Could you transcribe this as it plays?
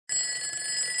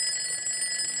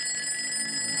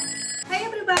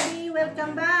everybody,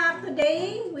 welcome back.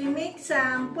 Today we make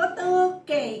some puto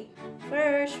cake.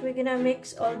 First, we're gonna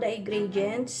mix all the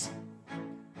ingredients.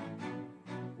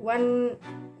 One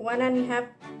and a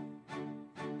half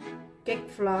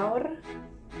cake flour,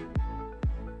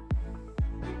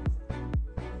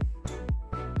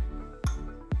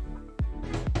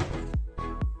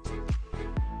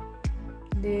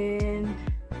 then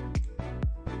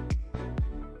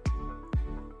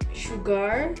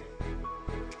sugar,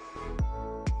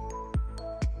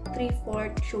 3/4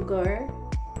 sugar,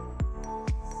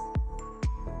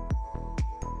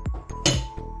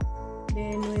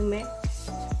 then we mix.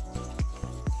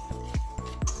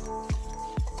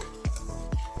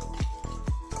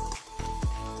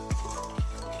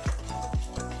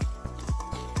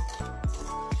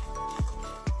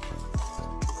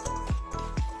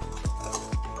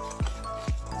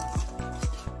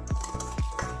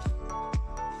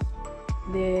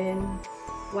 Then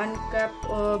 1 cup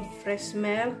of fresh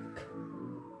milk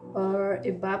or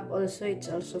evap also,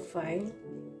 it's also fine.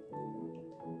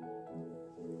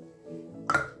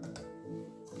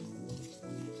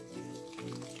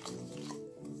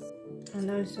 And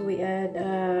also we add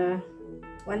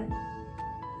one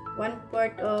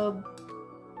part of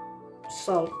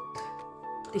salt,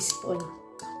 teaspoon.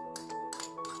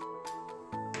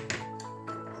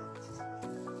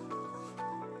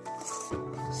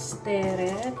 Stir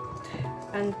it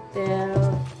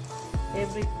until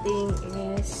everything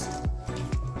is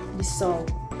dissolved.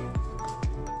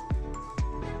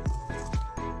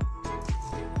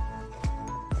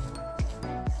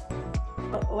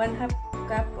 One half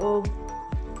cup of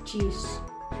cheese.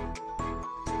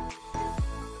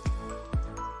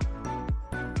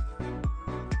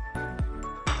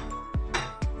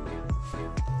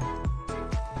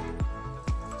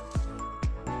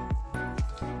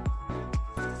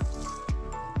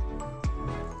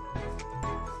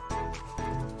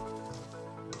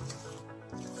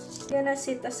 Gonna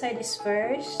set aside this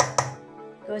first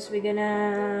because we're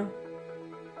gonna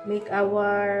make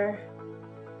our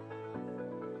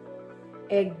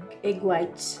egg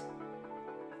whites.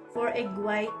 4 egg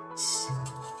whites,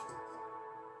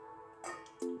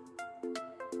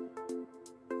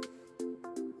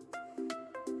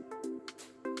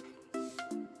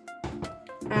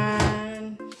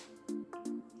 and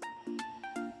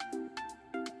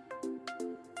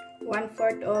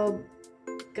 1/4 of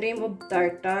cream of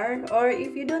tartar, or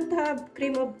if you don't have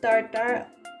cream of tartar,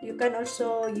 you can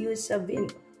also use a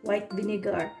white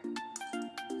vinegar.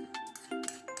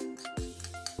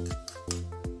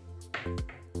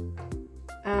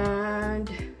 And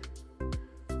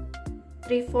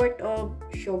 3/4 of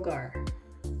sugar.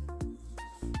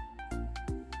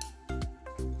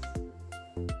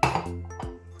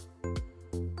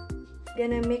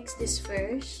 Gonna mix this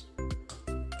first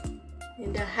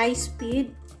in the high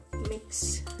speed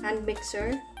hand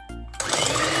mixer.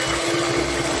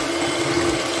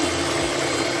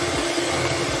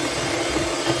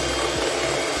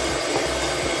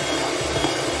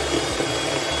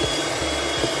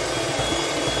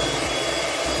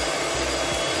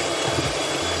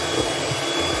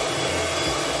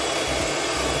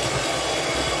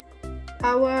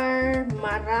 Our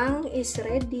marang is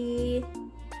ready.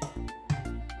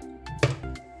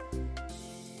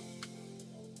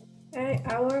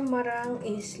 Our marang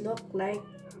is look like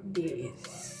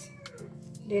this.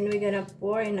 Then we're gonna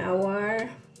pour in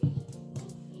our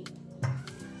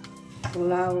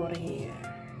flour here.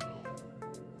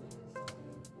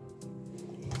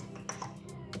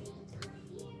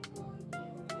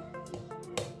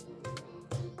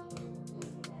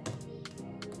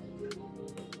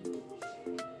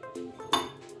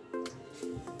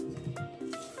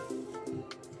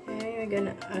 Okay, we're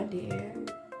gonna add here.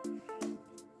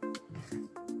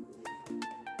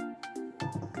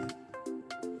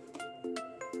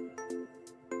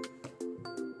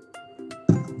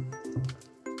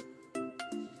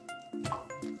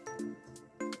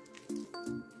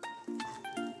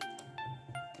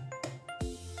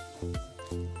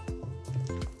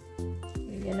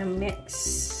 Gonna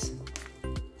mix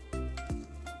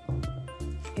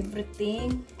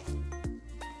everything.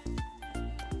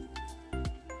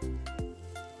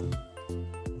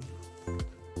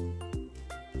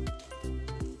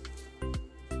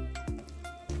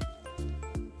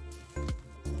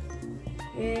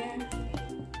 Here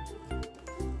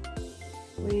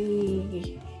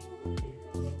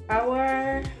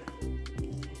our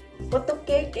puto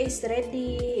cake is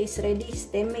ready.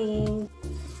 Steaming.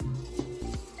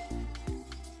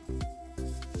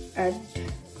 Add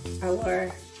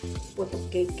our puto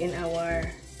cake in our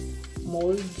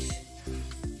molds.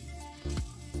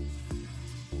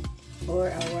 or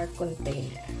our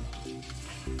container.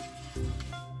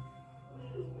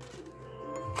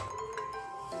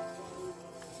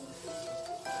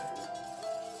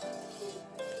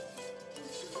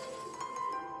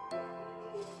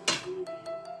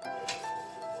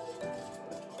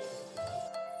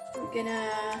 We're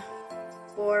gonna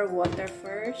pour water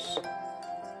first.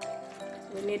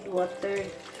 We need water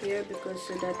here because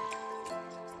so that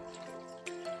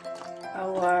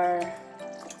our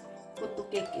puto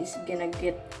cake is gonna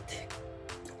get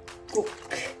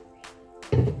cooked.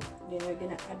 Then we're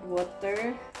gonna add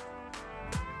water.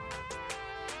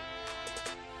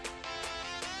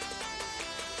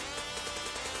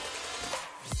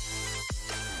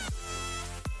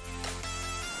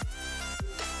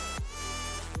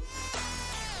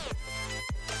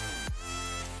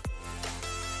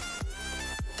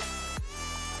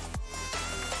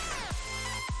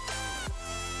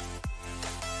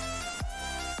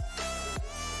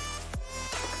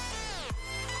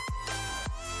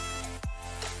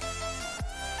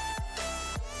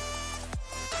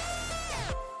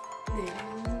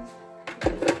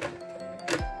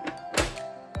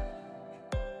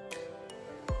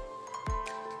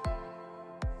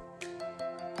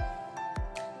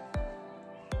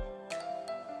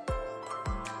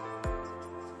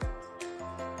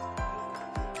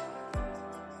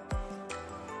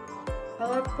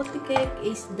 Our puto cake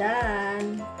is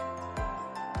done.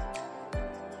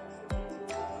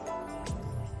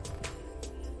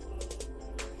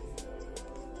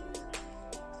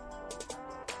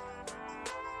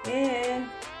 Yeah.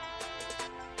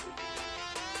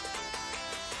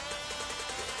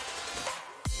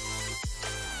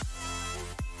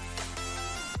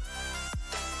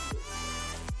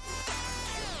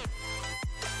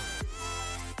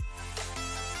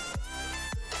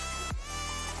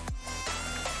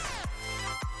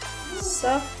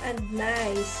 Soft and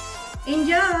nice.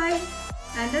 Enjoy!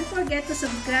 And don't forget to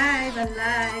subscribe and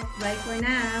like. Bye for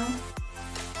now.